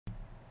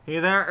Hey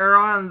there,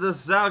 everyone,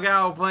 this is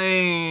Zalgao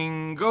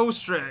playing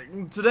Ghost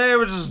Trick. Today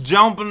we're just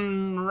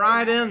jumping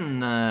right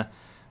in.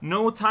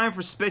 No time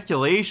for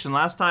speculation.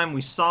 Last time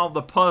we solved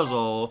the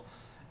puzzle,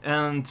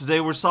 and today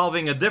we're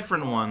solving a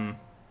different one.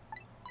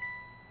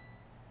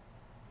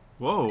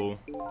 Whoa.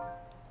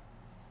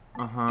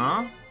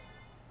 Uh-huh.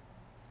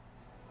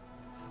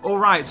 Oh,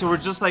 right, so we're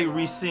just like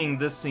re-seeing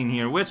this scene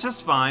here, which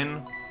is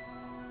fine.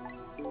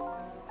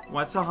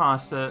 What's a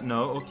hostage?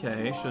 No,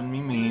 okay, shouldn't be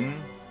mean.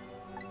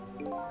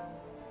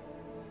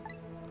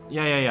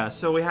 Yeah.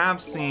 So we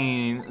have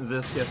seen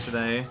this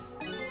yesterday.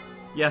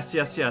 Yes.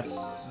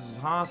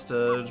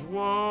 Hostage.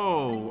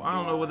 Whoa. I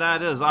don't know what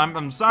that is.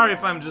 I'm sorry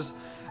if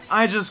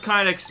I just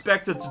kind of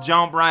expected to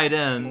jump right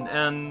in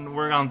and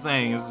work on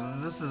things.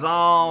 This is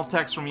all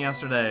text from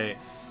yesterday.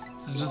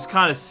 It's just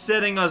kind of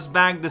setting us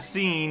back the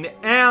scene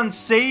and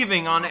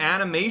saving on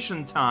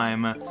animation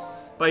time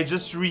by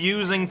just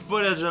reusing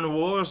footage and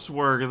voice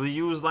work they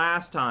used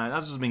last time.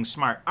 That's just being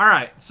smart.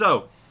 Alright,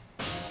 so.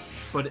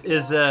 But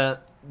is it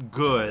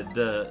good?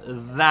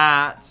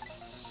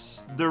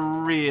 That's the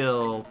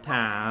real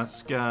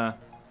task. Yeah,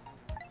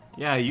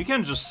 you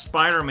can just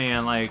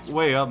Spider-Man like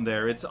way up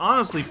there. It's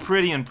honestly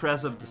pretty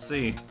impressive to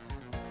see.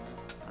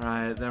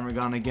 Alright, then we're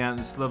gonna get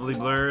this lovely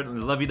bird,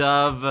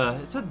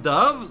 lovey-dove. It's a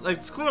dove? Like,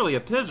 it's clearly a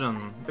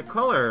pigeon. The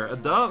color, a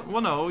dove?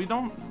 Well, no, you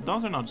don't.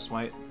 Those are not just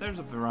white. There's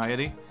a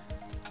variety.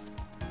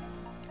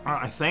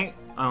 I think.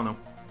 I don't know.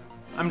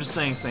 I'm just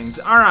saying things.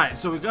 Alright,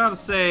 so we gotta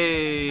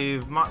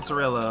save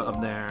mozzarella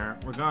up there.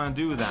 We're gonna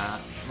do that.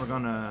 We're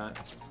gonna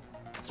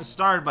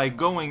start by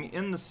going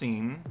in the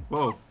scene.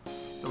 Whoa.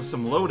 There was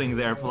some loading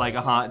there for like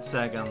a hot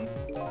second.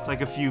 Like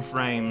a few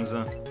frames.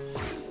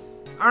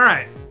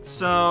 Alright,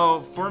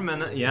 so for a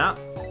minute, yeah.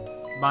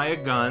 Buy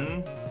a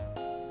gun.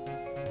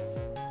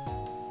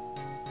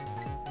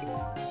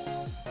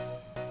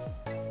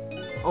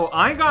 Oh,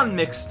 I got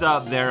mixed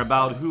up there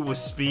about who was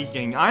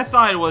speaking. I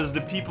thought it was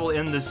the people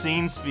in the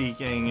scene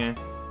speaking.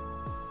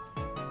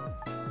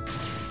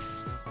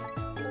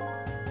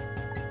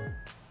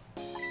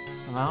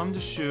 So allow him to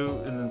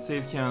shoot and then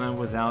save cannon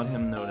without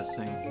him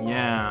noticing.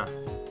 Yeah.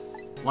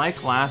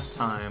 Like last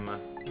time.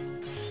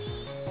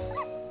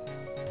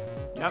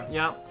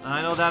 Yep.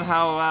 I know that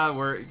how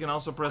where you can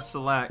also press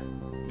select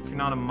if you're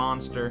not a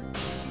monster.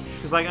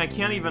 Cause like I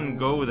can't even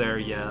go there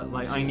yet.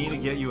 Like I need to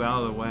get you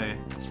out of the way.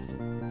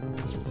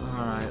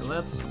 Alright,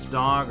 let's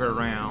dog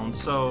around.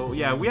 So,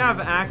 yeah, we have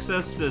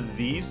access to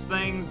these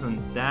things, and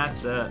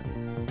that's it.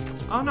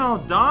 Oh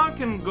no, dog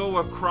can go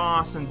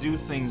across and do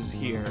things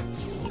here.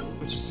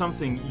 Which is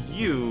something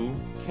you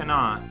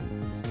cannot.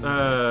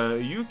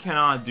 You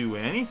cannot do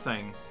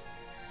anything.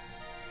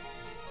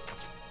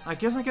 I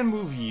guess I can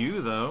move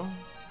you, though.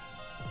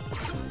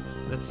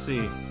 Let's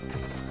see.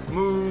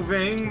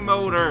 Moving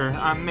motor,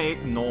 I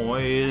make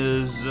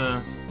noise.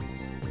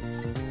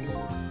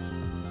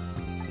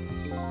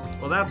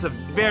 Well, that's a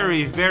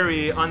very,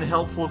 very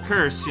unhelpful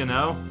curse, you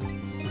know?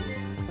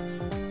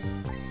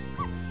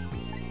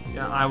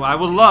 Yeah, I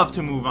would love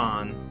to move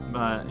on,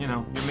 but, you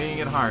know, you're making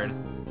it hard.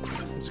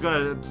 I'm just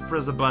gonna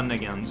press the button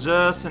again,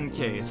 just in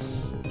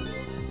case.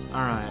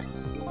 Alright.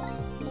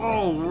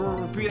 Oh, we're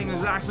repeating the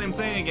exact same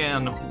thing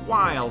again.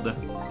 Wild.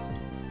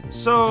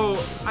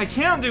 So, I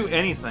can't do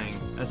anything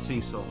as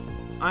Cecil.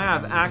 I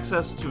have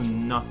access to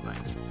nothing.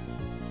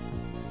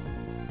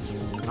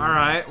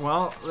 Alright,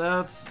 well,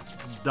 let's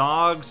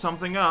dog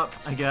something up,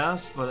 I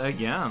guess, but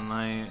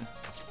again,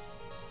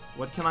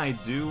 what can I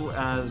do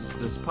as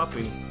this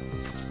puppy?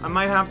 I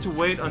might have to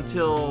wait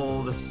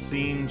until the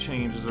scene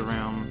changes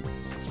around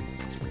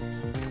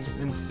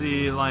and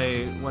see,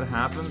 like, what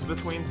happens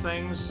between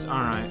things.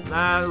 Alright,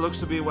 that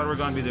looks to be what we're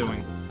gonna be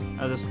doing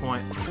at this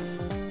point.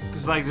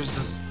 Because, like, there's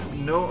just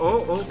no...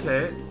 Oh,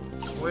 okay.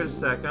 Wait a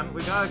second.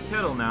 We got a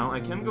kettle now. I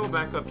can go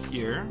back up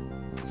here.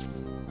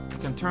 I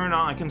can turn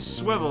on... I can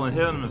swivel and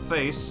hit him in the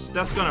face.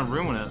 That's gonna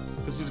ruin it.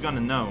 Because he's gonna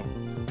know.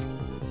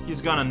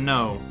 He's gonna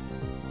know.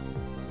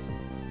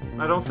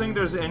 I don't think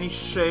there's any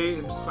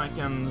shapes I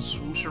can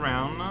swoosh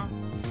around.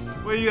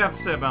 What do you have to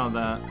say about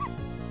that?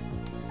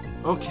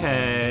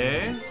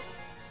 Okay.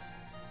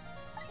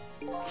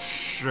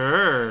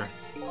 Sure.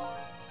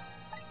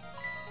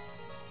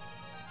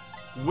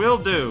 Will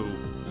do.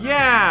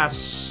 Yeah!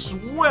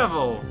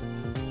 Swivel!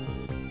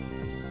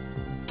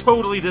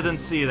 Totally didn't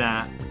see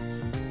that.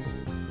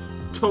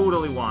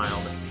 Totally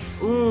wild.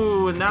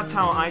 Ooh, and that's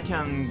how I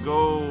can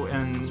go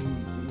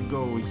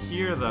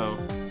here, though.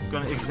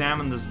 Gonna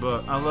examine this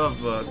book. I love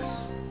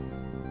books.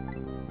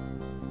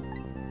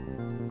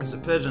 It's a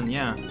pigeon,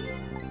 yeah.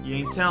 You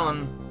ain't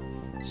telling.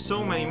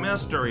 So many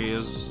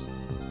mysteries.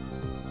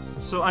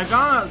 So I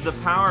got the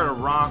power to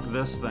rock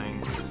this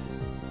thing.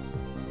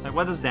 Like,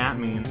 what does that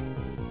mean?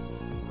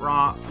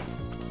 Rock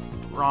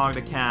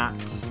the cat.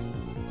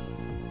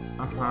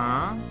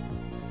 Uh-huh.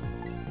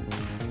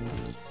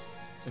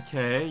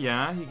 Okay,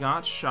 yeah, he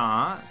got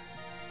shot.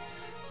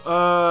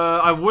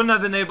 I wouldn't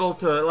have been able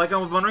to... Like, I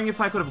was wondering if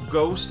I could have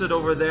ghosted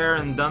over there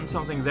and done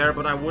something there,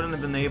 but I wouldn't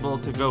have been able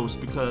to ghost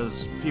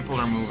because people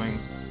are moving.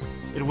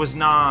 It was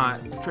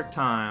not trick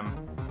time.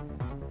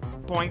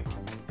 Poink.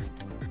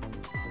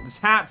 This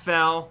hat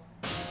fell.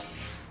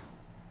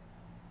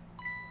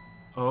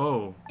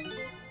 Oh.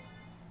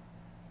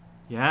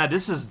 Yeah,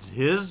 this is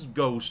his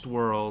ghost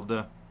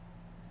world.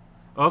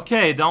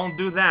 Okay, don't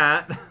do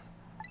that.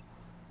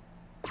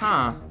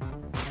 Huh.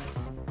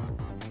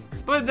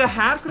 But the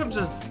hat could have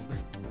just...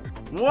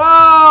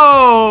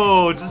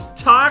 Whoa! Just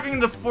talking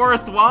the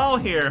fourth wall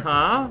here,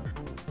 huh?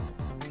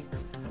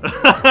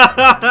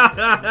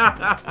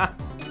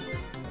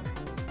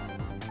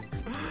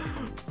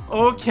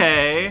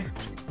 Okay.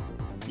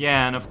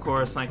 Yeah, and of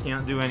course I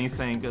can't do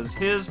anything because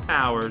his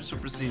power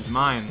supersedes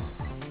mine.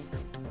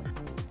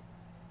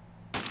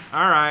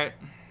 Alright.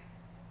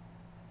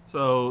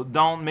 So,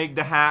 don't make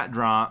the hat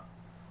drop.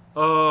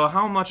 Oh,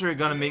 how much are you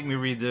gonna make me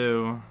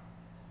redo?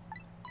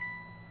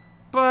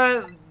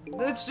 But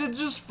it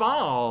just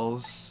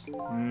falls.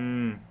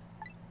 Whatever.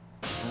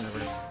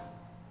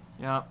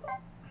 Yep.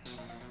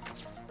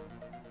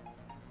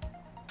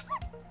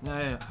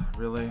 Yeah,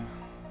 really.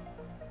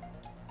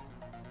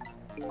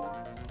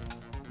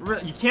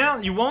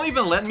 You won't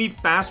even let me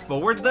fast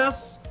forward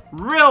this?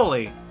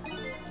 Really?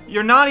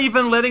 You're not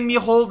even letting me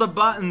hold a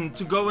button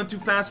to go into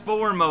fast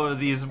forward mode of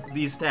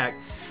these tech.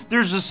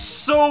 They're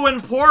just so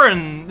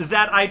important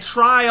that I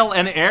trial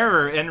and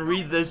error and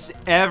read this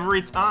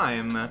every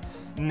time.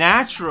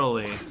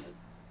 Naturally.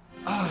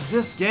 Oh,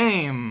 this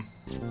game.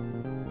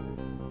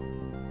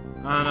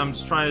 And I'm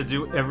just trying to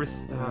do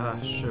everything.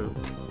 Shoot.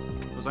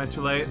 Was I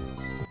too late?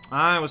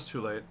 I was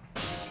too late.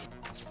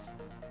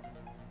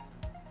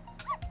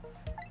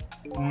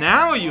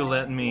 Now you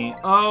let me.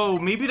 Oh,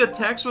 maybe the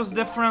text was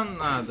different?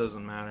 It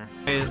doesn't matter.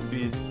 It'd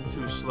be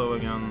too slow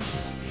again.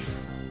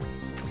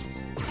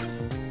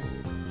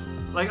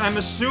 Like, I'm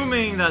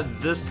assuming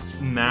that this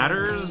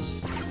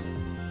matters.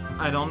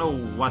 I don't know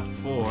what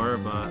for,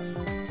 but...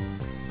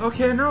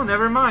 Okay, no,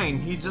 never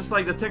mind. He just,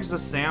 like, detects the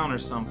sound or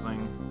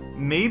something.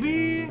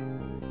 Maybe?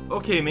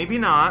 Okay, maybe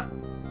not.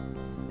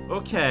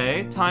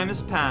 Okay, time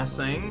is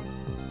passing.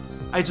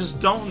 I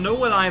just don't know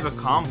what I've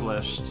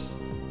accomplished.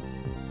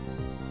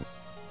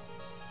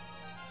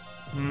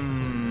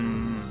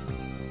 In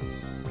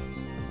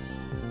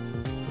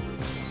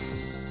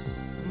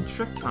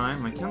trick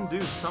time, I can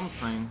do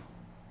something.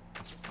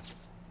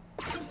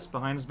 It's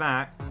behind his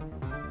back.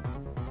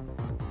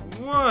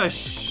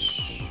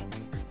 Whoosh!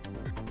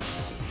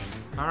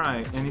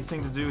 Alright,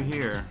 anything to do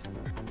here?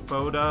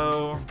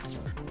 Photo.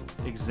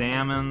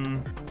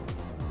 Examine.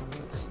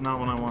 That's not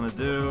what I want to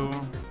do.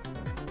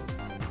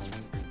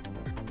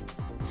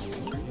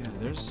 Yeah,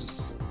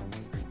 there's...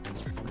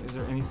 Is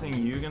there anything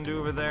you can do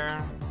over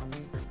there?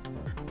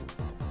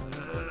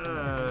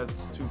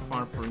 It's too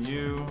far for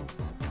you.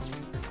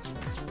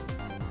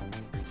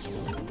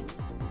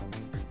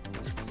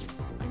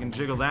 I can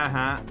jiggle that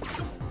hat.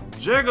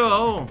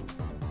 Jiggle!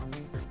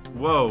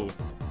 Whoa.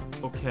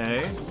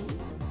 Okay.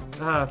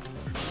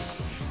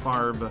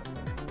 Barb.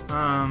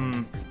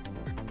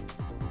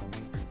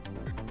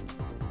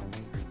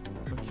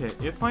 Okay,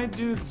 if I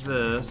do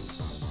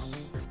this,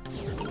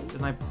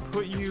 then I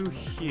put you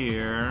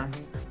here.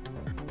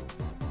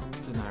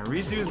 Then I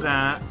redo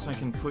that so I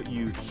can put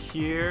you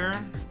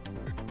here.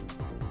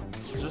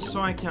 Just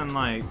so I can,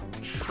 like,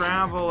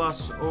 travel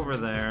us over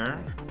there.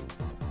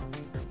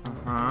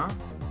 Uh-huh.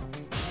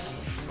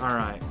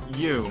 Alright,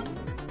 you.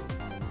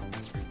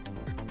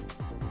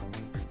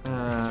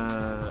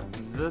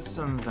 This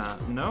and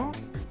that. No?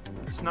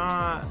 It's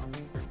not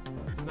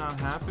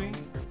happy?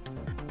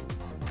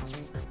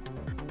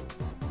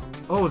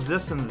 Oh,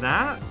 this and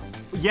that?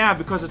 Yeah,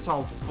 because it's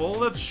all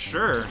folded?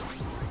 Sure.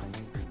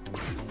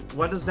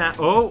 What is that?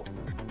 Oh!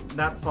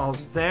 That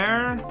falls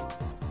there.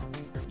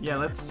 Yeah,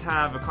 let's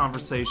have a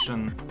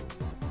conversation.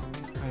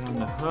 Right on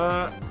the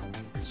hook.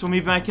 So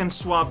maybe I can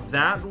swap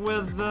that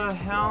with the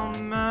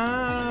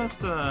helmet?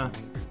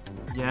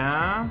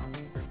 Yeah?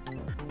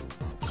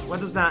 What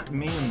does that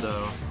mean,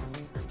 though?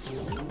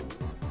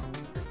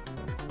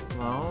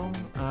 Well,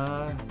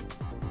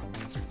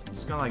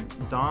 just gonna,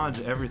 like,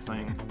 dodge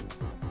everything.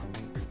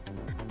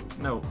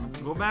 No,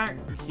 go back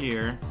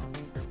here.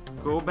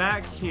 Go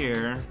back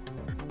here.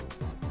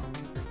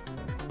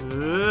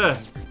 Ugh.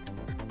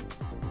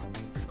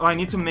 Oh, I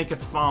need to make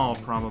it fall,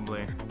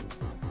 probably.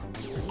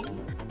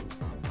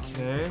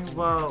 Okay,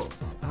 well,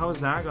 how is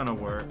that gonna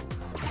work?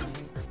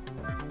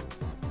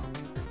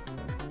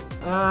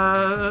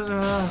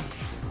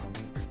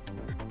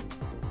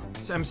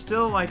 So I'm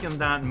still, like, in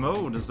that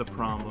mode is the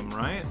problem,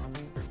 right?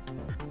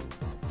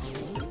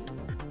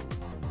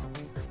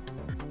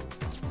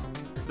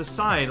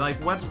 Besides, like,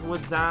 what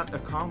would that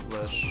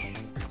accomplish?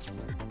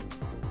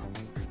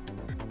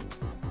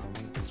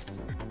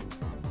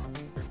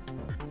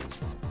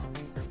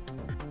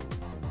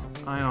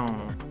 I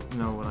don't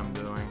know what I'm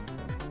doing.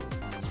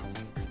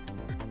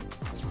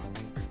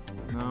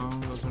 No,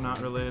 those are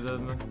not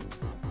related.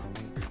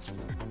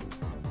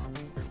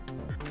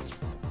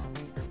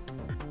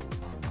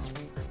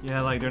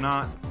 Yeah, like, they're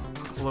not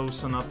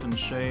close enough in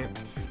shape.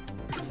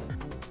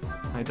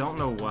 I don't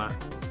know what.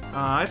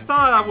 I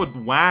thought I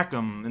would whack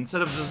them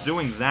instead of just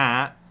doing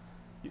that.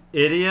 You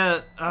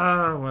idiot.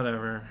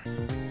 Whatever.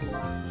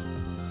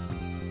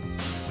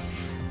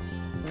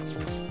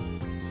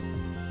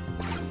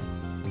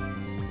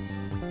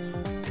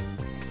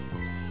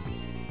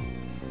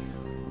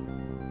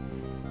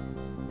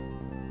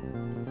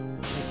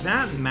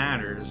 That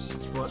matters,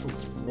 but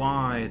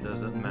why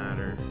does it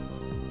matter?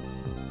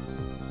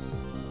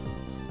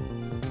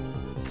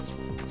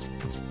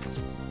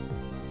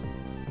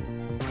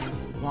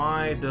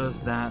 Why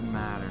does that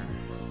matter?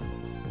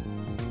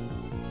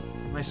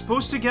 Am I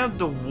supposed to get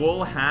the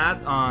wool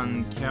hat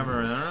on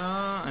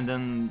Cabrera and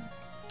then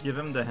give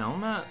him the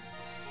helmet?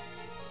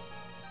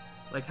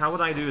 Like, how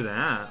would I do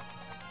that?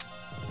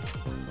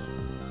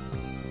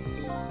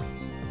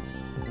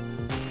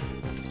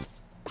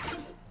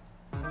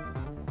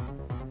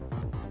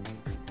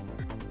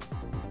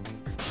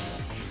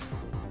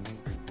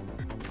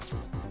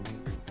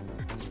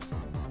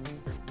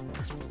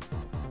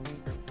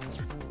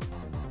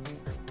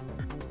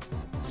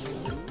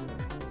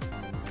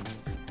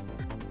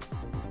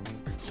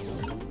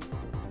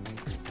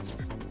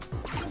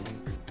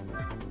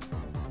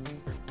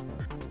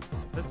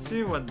 Let's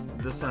see what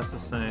this has to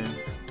say.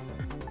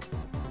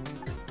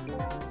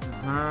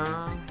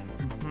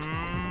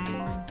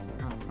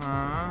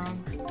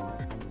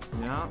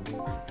 Yeah.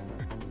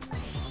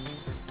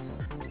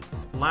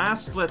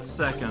 Last split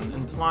second,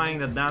 implying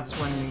that that's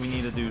when we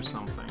need to do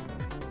something.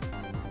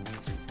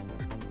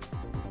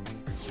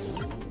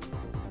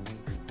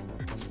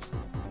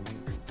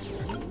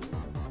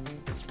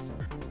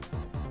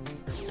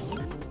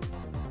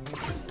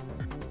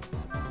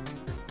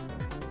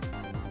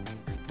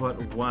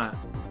 But what?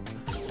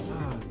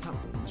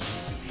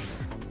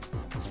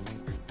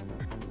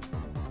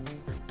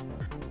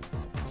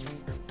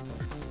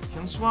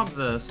 Can swap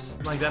this.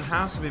 Like, that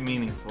has to be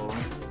meaningful.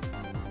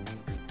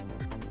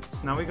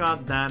 So now we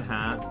got that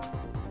hat.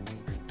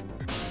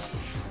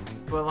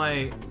 But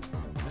like...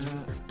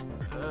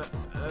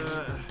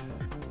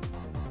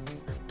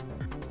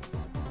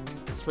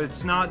 But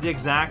it's not the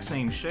exact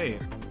same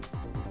shape.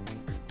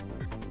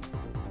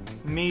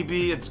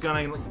 Maybe it's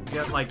gonna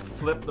get, like,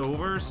 flipped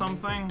over or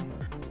something?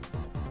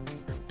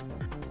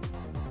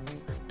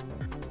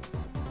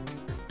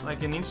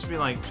 Like, it needs to be,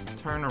 like,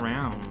 turned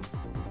around.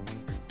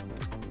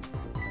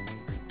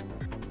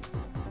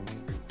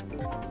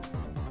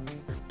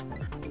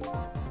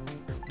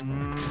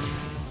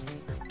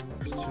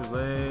 It's too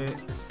late.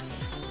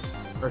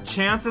 Our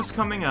chance is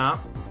coming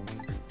up.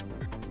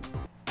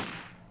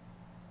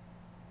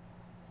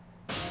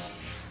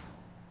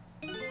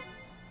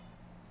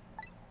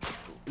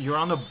 You're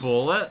on a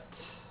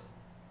bullet?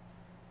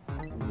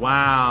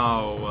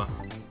 Wow.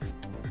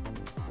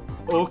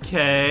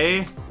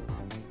 Okay.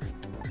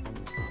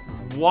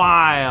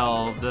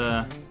 Wild.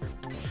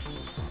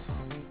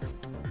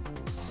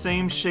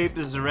 Same shape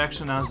as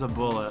direction as the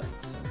bullet.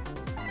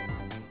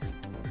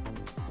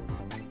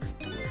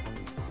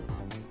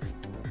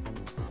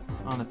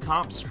 On the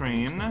top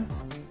screen.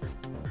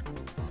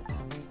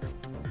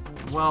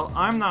 Well,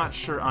 I'm not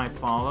sure I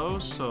follow,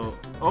 so...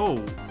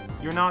 Oh,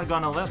 you're not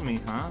gonna let me,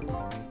 huh?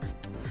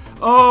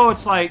 Oh,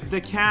 it's like the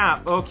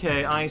cap.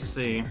 Okay, I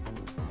see.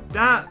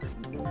 That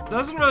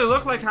doesn't really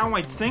look like how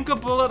I think a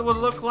bullet would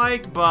look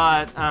like,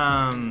 but,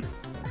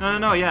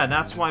 no, yeah,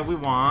 that's why we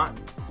want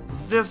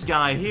this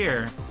guy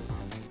here.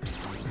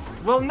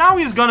 Well, now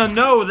he's gonna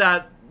know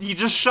that he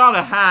just shot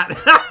a hat.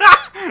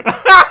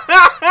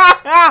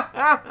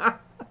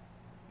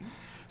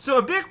 So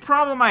a big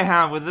problem I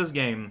have with this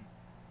game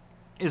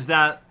is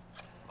that,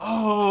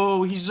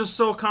 oh, he's just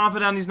so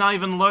confident he's not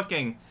even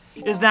looking.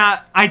 Is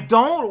that I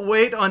don't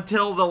wait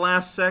until the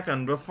last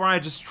second before I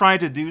just try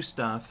to do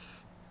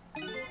stuff.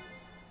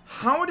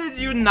 How did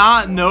you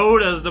not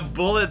notice the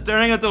bullet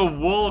turning into a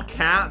wool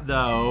cap,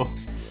 though?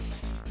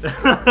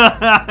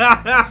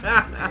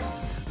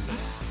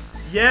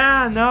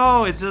 Yeah,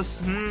 no, it's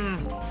just,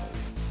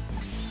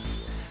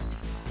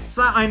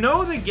 So I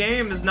know the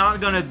game is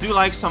not gonna do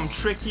like some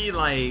tricky,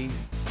 like,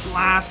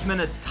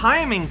 last-minute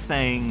timing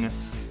thing,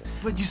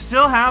 but you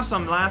still have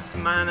some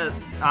last-minute,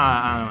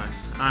 I don't know.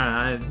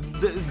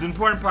 The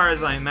important part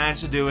is I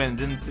managed to do it and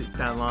didn't take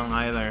that long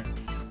either.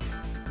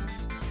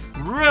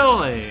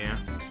 Really?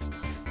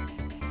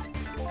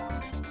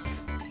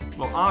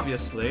 Well,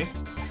 obviously.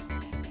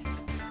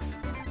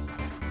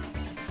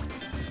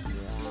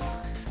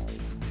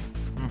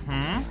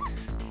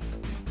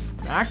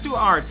 Back to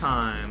our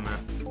time.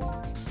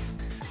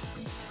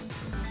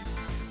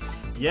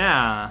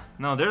 Yeah.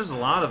 No, there's a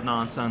lot of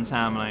nonsense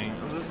happening.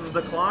 This is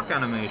the clock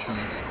animation.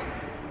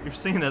 You've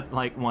seen it,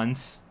 like,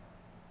 once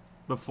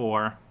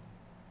before.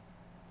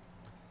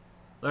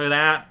 Look at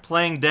that.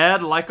 Playing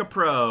dead like a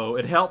pro.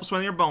 It helps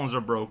when your bones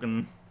are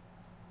broken.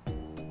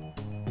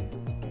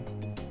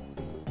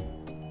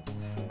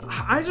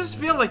 I just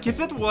feel like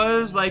if it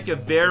was, like, a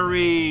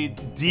very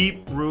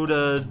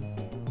deep-rooted,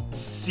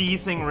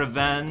 seething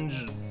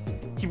revenge,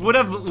 he would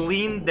have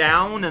leaned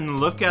down and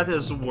looked at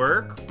his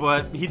work,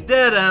 but he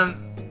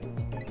didn't.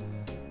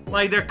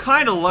 Like, they're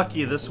kind of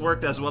lucky this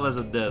worked as well as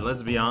it did,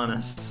 let's be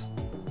honest.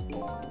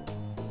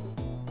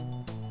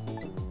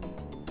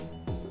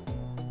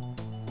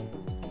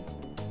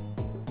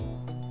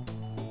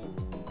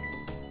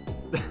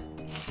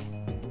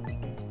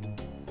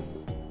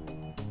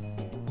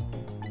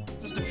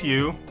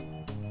 few.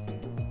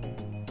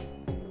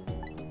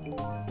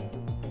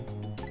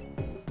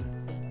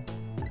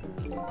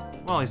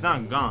 Well, he's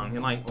not gone. He,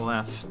 like,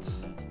 left.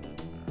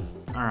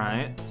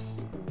 Alright.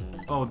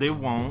 Oh, they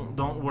won't.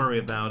 Don't worry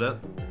about it.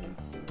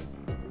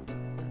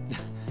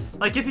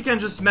 Like, if you can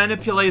just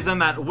manipulate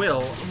them at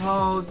will,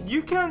 well,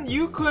 you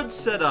could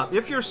set up,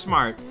 if you're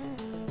smart,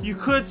 you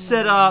could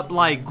set up,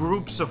 like,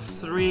 groups of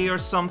 3 or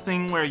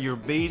something where you're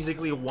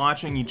basically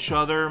watching each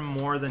other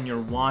more than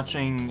you're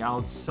watching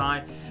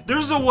outside.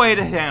 There's a way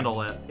to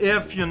handle it,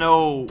 if you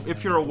know,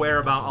 if you're aware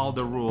about all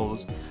the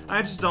rules.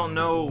 I just don't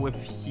know if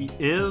he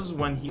is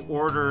when he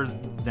ordered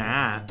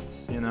that,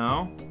 you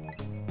know?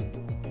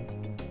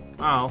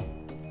 Well,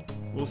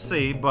 we'll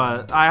see,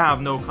 but I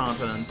have no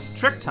confidence.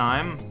 Trick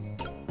time?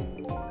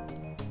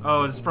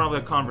 Oh, it's probably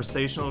a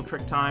conversational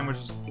trick time, which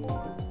is...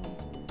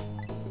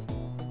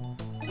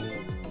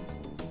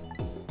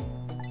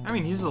 I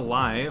mean, he's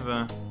alive.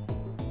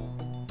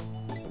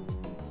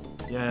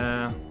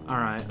 Yeah,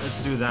 alright,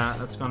 let's do that.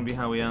 That's gonna be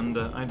how we end.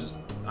 I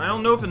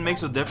don't know if it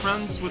makes a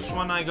difference which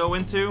one I go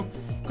into,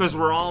 because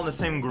we're all in the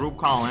same group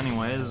call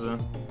anyways.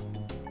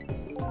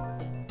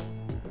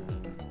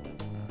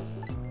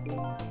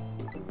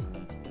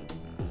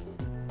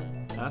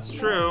 That's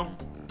true.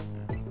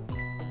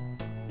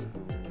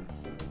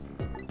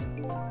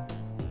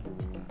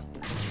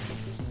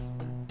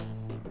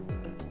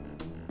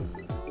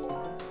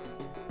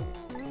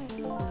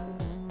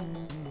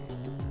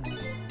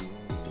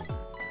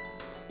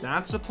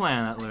 That's a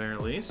plan, at the very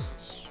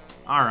least.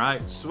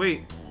 Alright,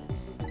 sweet.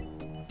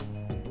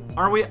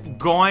 Are we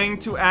going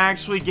to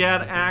actually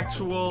get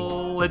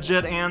actual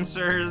legit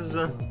answers?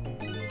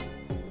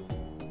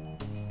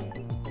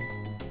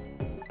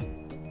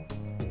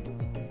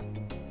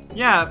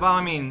 Yeah, well,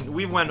 I mean,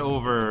 we went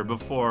over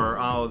before.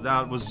 Oh,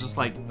 that was just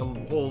like a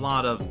whole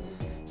lot of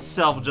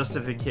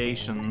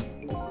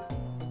self-justification.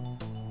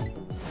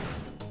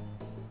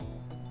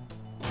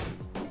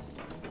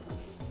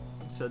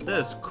 Said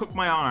this, cook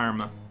my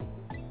arm.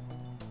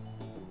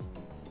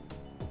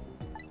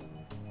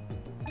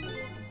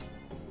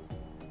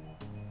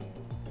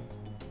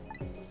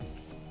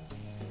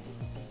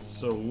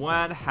 So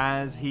what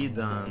has he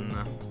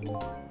done?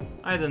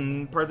 I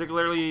didn't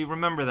particularly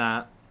remember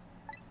that.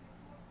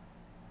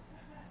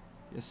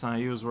 Yes,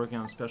 he was working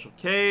on a special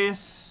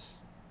case.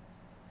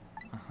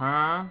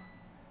 Uh-huh.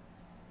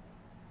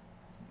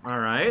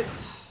 Alright.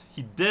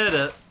 He did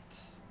it.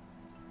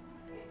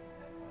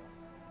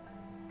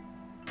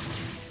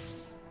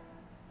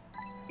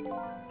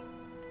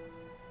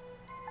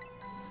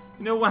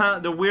 You know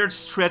what? The weird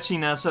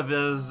stretchiness of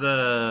his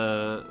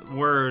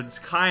words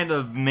kind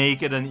of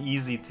make it an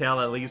easy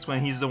tell, at least when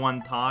he's the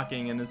one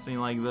talking in a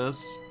scene like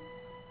this.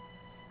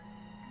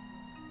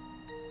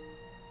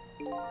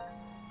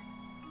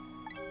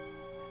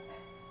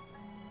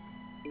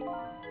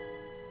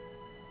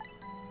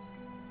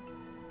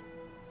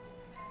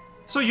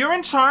 So you're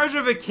in charge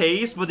of a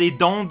case, but they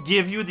don't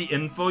give you the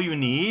info you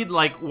need?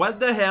 Like, what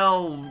the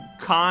hell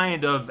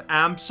kind of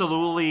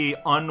absolutely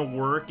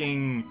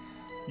unworking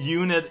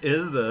unit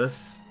is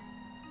this?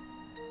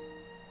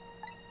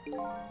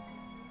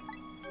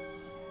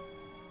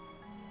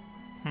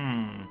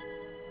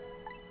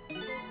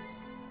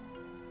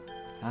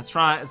 That's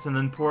right, it's an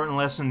important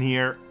lesson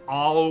here.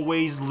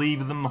 Always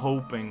leave them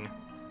hoping.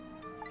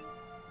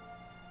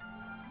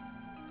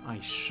 I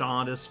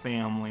shot his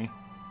family.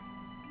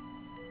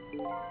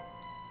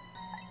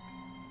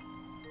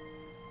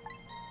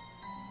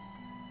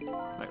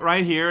 Like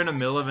right here in the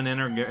middle of an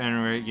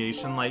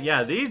interrogation, like,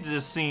 yeah, they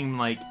just seem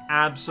like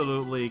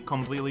absolutely,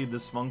 completely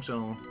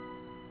dysfunctional.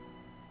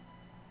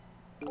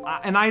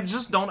 And I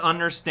just don't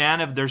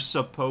understand if they're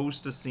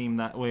supposed to seem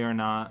that way or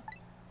not.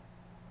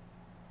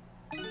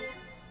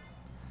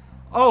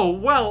 Oh,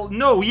 well,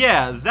 no,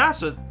 yeah,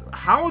 that's a...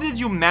 How did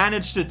you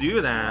manage to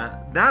do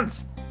that?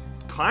 That's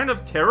kind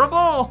of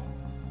terrible.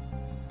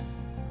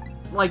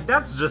 Like,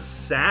 that's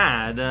just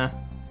sad.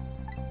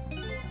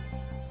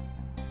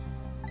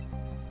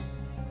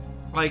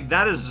 Like,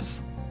 that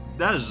is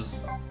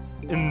just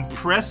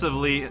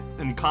impressively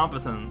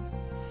incompetent.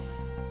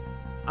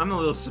 I'm a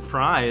little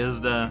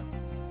surprised.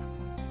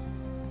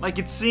 Like,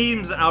 it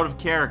seems out of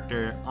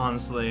character,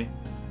 honestly.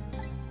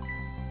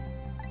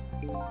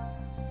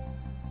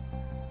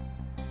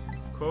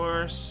 Of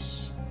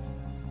course.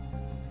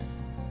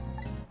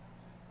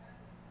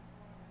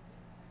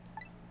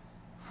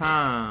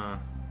 Huh.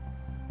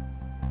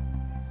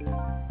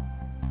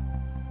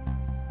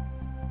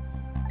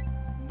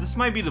 This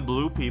might be the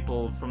blue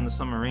people from the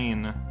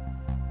submarine.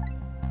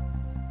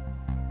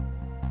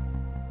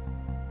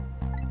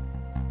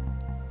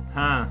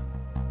 Huh.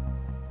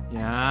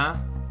 Yeah?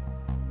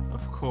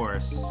 Of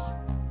course.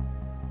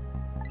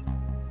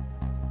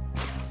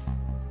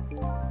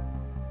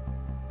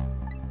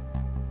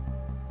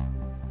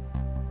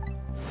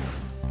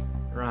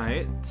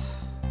 Right.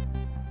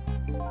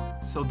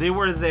 So they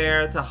were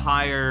there to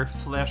hire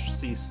Flesh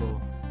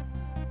Cecil.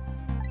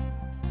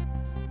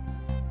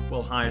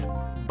 Well,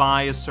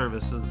 buy his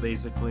services,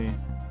 basically.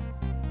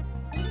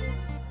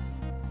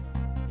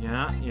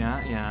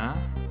 Yeah.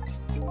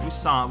 We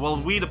saw, well,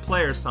 we the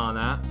player saw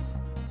that.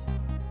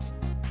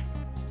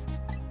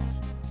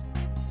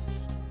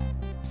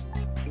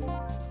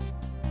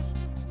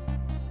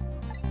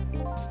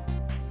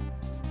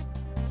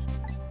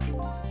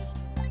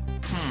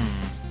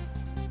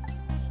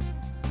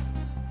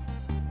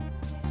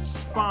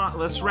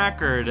 Spotless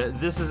record.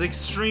 This is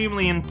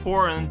extremely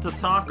important to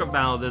talk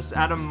about this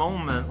at a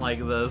moment like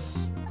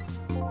this.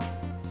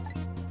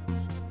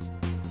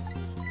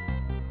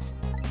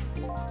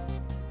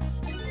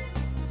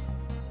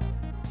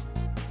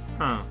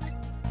 Huh.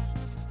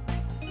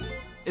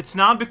 It's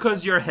not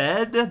because your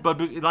head,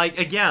 but like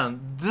again,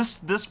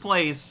 this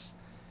place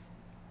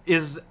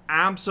is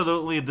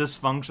absolutely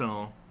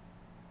dysfunctional.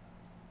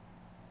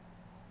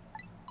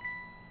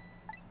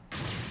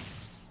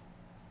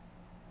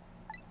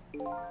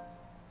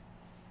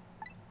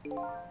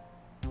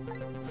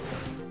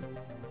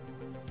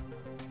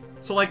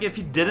 So like if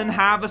he didn't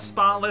have a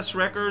spotless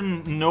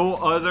record, no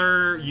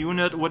other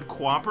unit would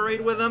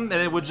cooperate with him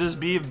and it would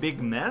just be a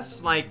big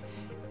mess? Like,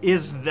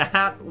 is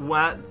that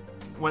what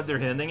they're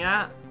hinting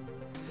at?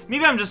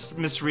 Maybe I'm just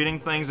misreading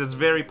things, it's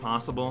very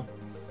possible.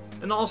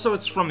 And also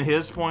it's from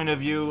his point of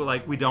view,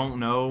 like we don't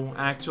know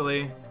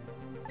actually.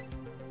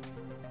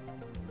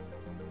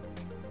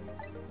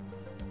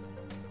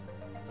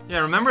 Yeah,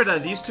 remember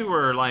that these two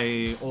were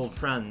like old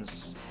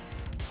friends.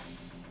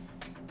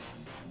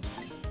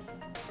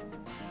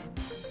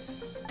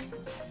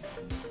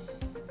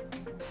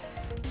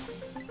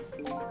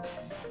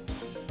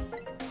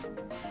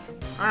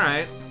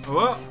 Alright.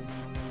 Whoa!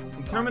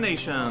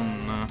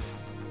 Termination.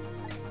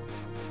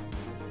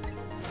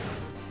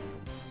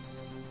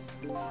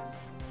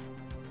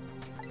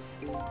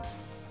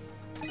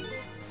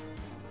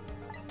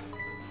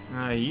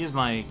 He's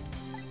like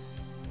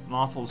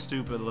awful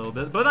stupid a little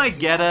bit, but I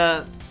get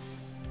it.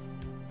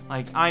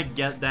 Like, I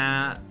get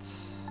that.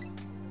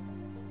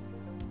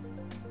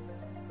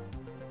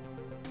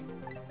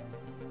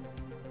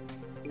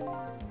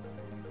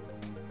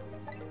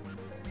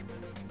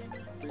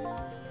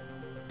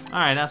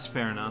 Alright, that's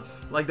fair enough.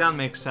 Like, that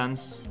makes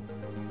sense.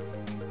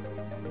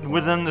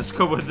 Within the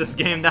scope of this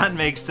game, that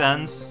makes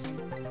sense.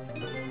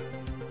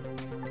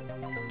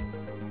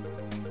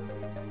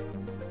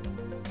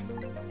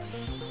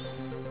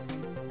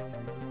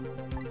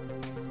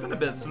 It's been a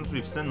bit since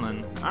we've seen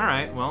Lynn.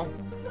 Alright, well.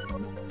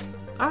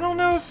 I don't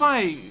know if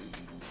I...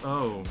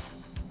 Oh.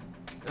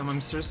 Am I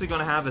seriously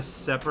gonna have a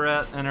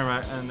separate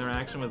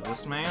interaction with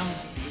this man?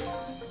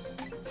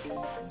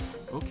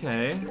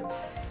 Okay.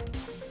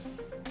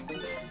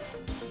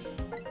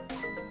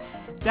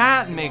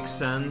 That makes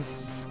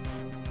sense.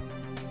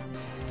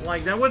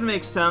 Like, that would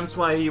make sense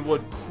why he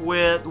would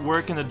quit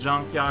work in the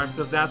junkyard,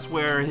 because that's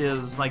where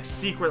his, like,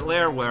 secret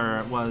lair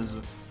was,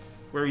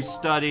 where he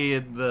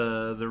studied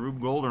the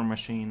Rube Goldberg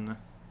machine.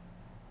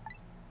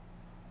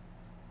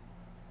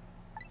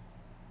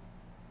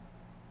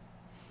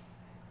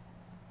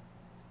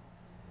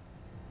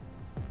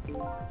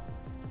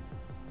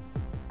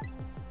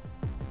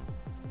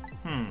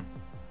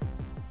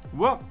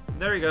 Whoop!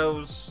 There he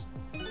goes.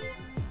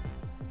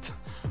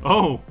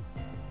 Oh!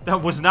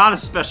 That was not a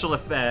special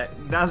effect.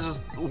 That's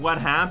just what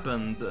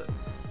happened.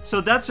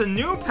 So that's a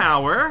new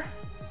power.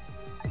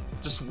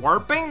 Just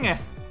warping? Did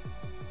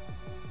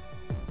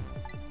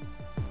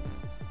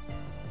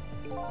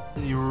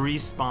he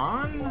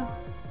respawn?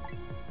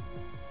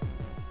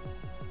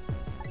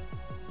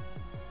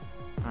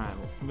 Alright,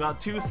 we got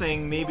two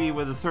things. Maybe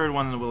with the third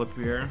one that will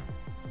appear.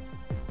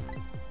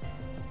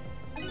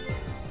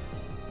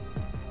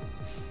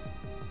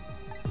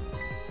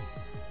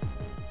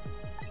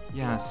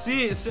 Yeah,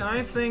 see,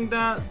 I think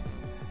that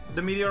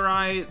the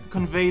meteorite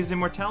conveys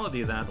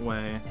immortality that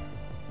way.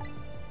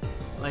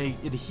 Like,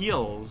 it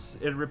heals,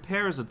 it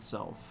repairs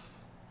itself,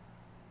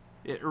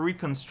 it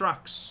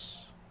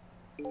reconstructs.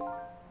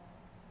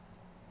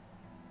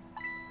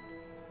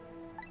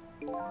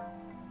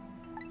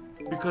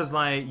 Because,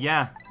 like,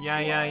 yeah.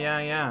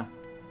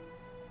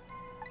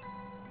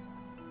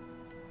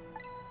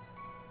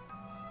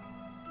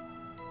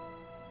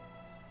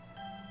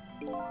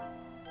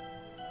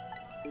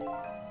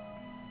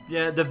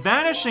 Yeah, the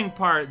vanishing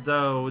part,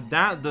 though,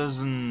 that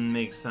doesn't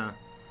make sense.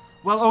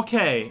 Well,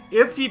 okay,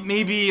 if he,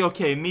 maybe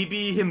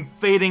him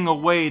fading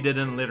away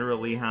didn't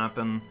literally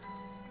happen.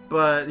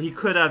 But he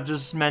could have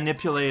just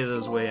manipulated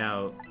his way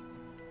out.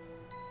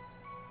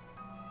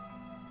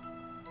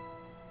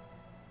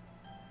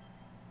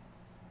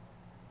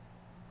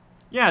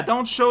 Yeah,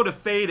 don't show the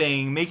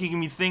fading, making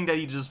me think that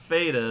he just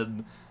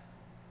faded.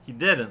 He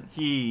didn't.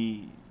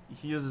 He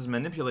uses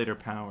manipulator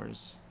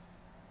powers.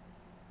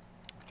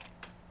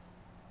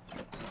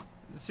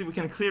 Let's see, we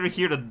can clearly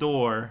hear the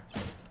door.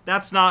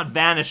 That's not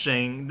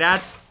vanishing.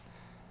 That's...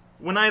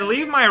 When I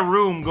leave my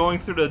room going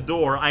through the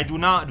door, I do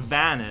not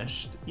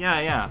vanish.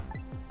 Yeah.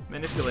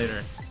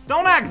 Manipulator.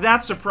 Don't act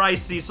that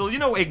surprised, Cecil. You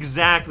know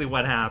exactly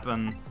what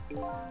happened.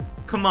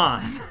 Come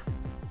on.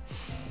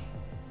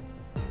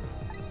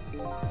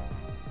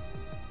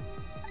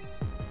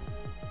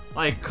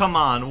 Like, come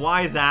on.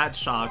 Why that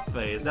shock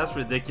face? That's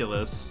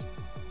ridiculous.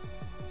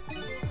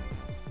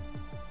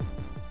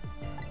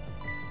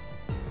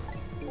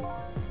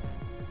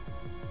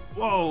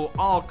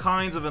 all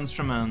kinds of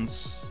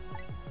instruments.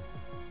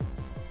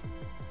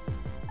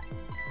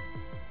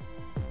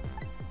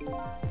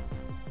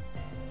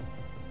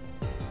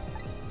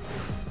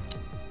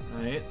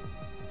 Right.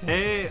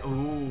 Hey,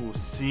 ooh,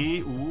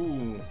 see,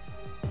 ooh.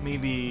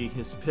 Maybe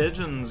his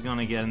pigeon's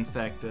gonna get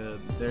infected.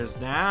 There's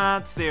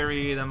that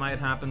theory that might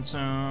happen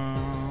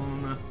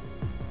soon.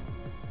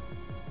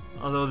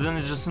 Although then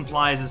it just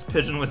implies his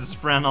pigeon was his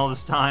friend all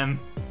this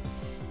time.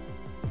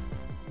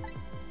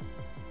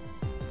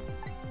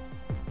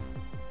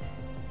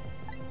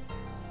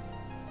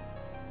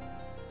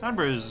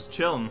 Cadbury's just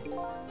chilling.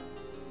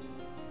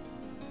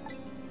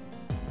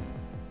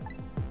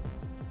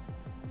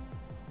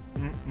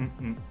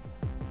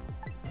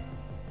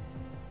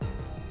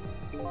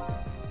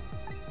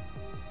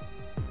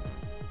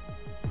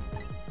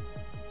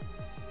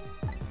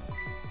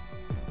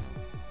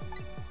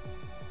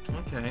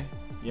 Okay.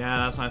 Yeah,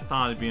 that's what I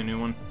thought. It'd be a new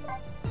one.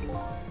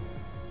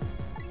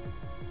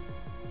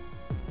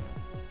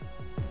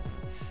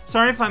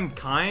 Sorry if I'm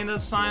kinda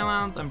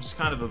silent. I'm just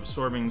kind of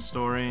absorbing the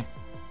story.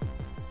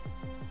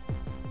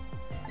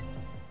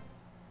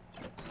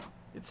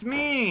 It's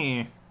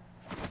me!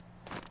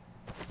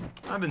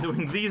 I've been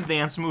doing these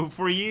dance moves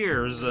for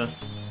years.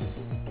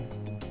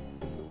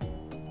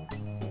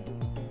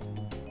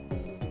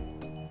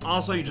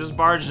 Also, you just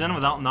barged in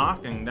without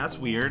knocking. That's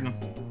weird.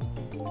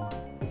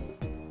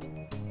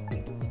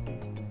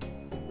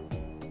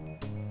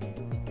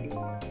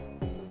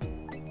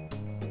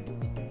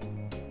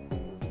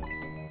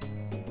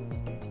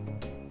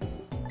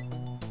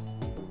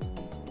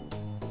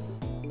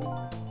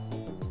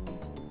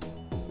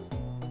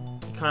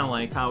 Kind of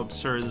like how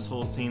absurd this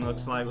whole scene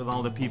looks like with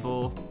all the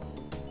people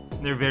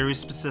in their very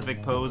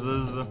specific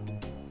poses.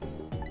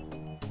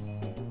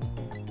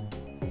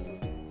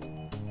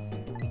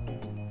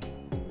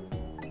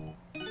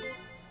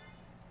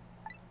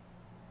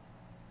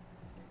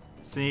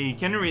 See, you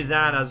can read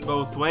that as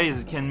both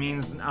ways. It can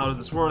mean out of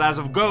this world as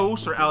of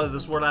ghosts or out of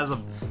this world as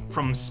of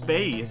from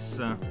space.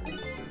 Yeah.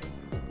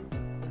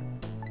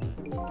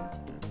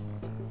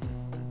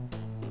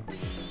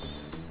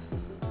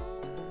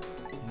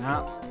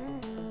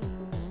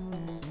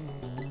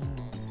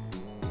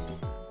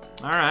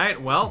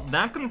 Alright, well,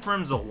 that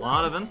confirms a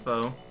lot of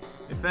info,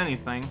 if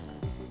anything.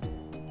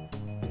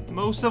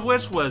 Most of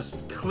which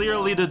was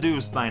clearly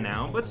deduced by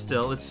now, but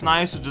still, it's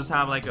nice to just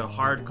have like a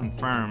hard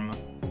confirm.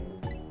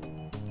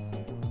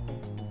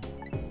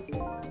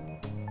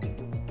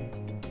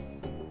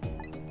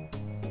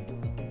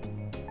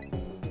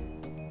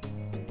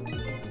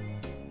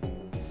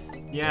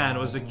 Yeah, and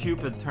it was the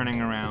Cupid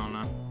turning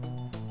around.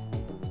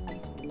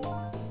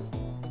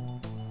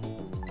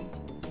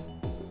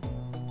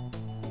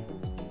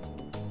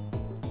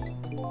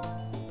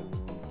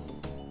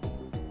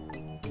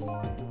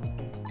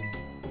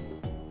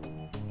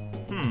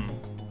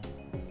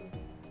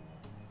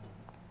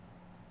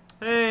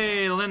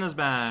 Hey, Lynn is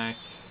back.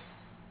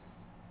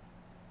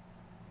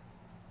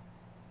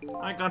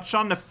 I got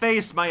shot in the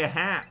face by a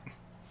hat.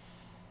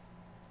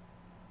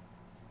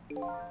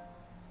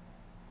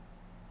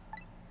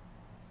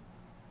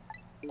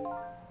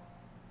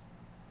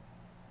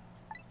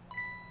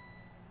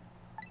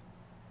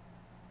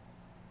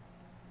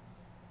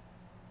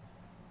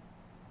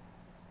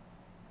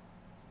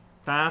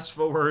 Fast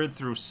forward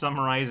through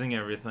summarizing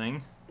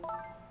everything.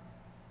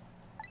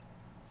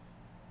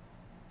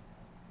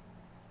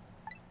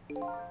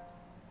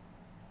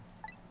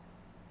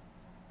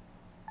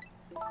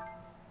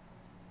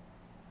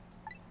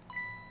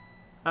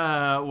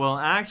 Well,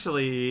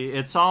 actually,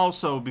 it's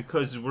also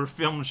because we're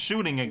film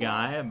shooting a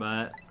guy,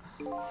 but...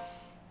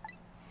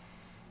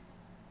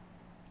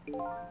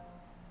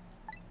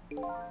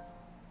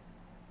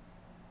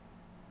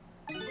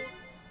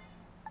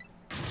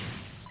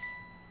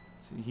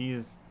 See,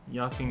 he's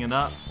yucking it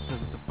up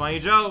because it's a funny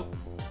joke.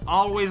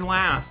 Always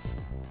laugh.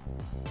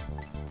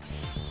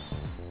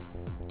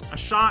 I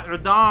shot your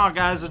dog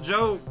as a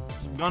joke.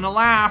 You're gonna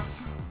laugh.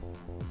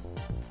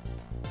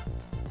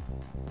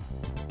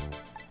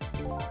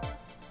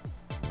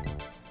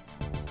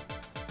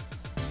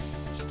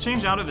 Should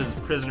change out of his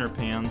prisoner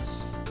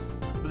pants.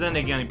 But then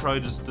again, he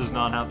probably just does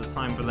not have the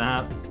time for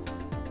that.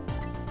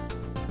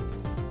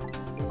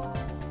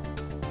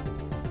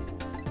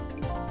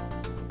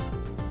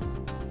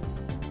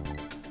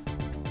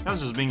 I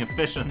was just being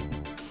efficient.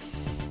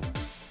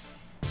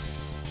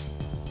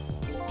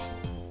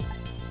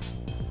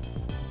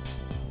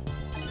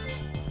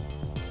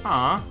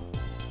 Huh.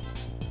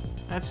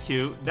 That's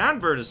cute. That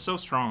bird is so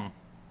strong.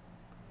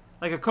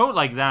 Like, a coat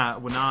like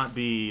that would not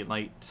be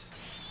light.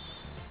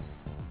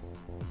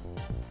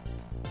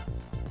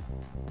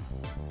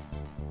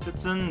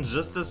 Fits in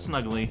just as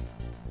snugly.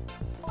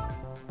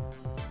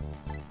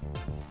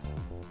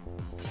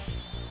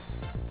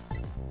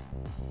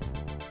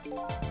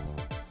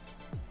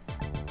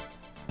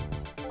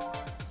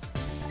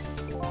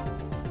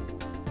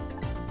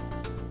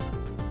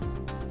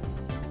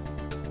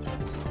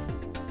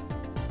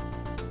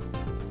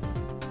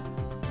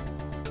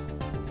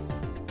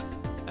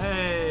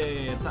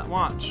 Hey, it's that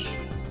watch.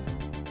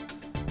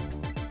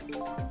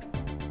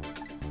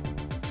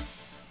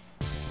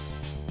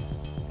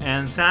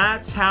 And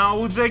that's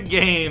how the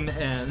game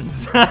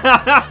ends.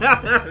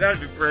 That'd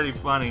be pretty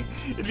funny.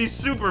 It'd be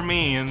super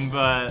mean,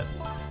 but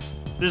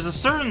there's a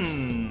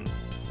certain...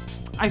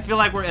 I feel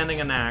like we're ending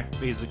an act,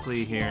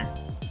 basically, here.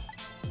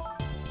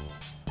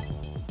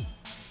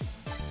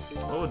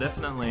 Oh,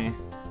 definitely.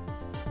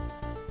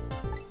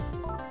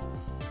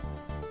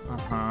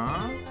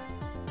 Uh-huh.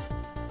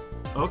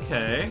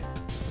 Okay.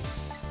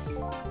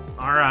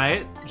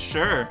 Alright,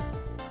 sure.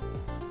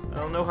 I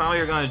don't know how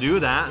you're gonna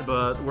do that,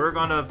 but we're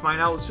gonna find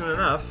out soon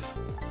enough.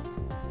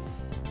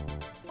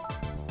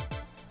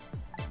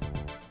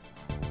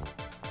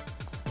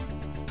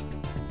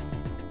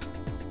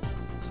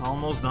 It's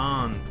almost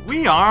done.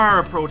 We are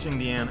approaching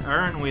the end,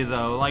 aren't we,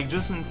 though? Like,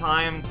 just in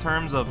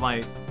terms of,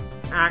 like,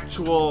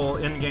 actual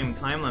in-game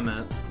time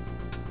limit.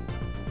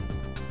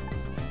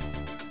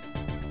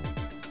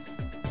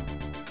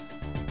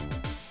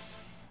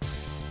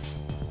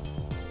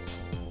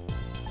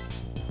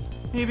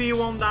 Maybe you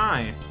won't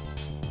die.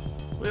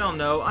 We don't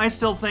know. I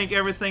still think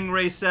everything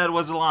Ray said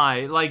was a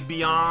lie. Like,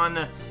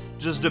 beyond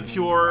just the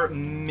pure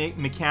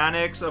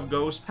mechanics of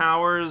ghost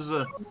powers,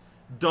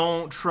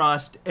 don't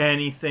trust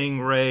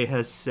anything Ray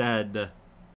has said.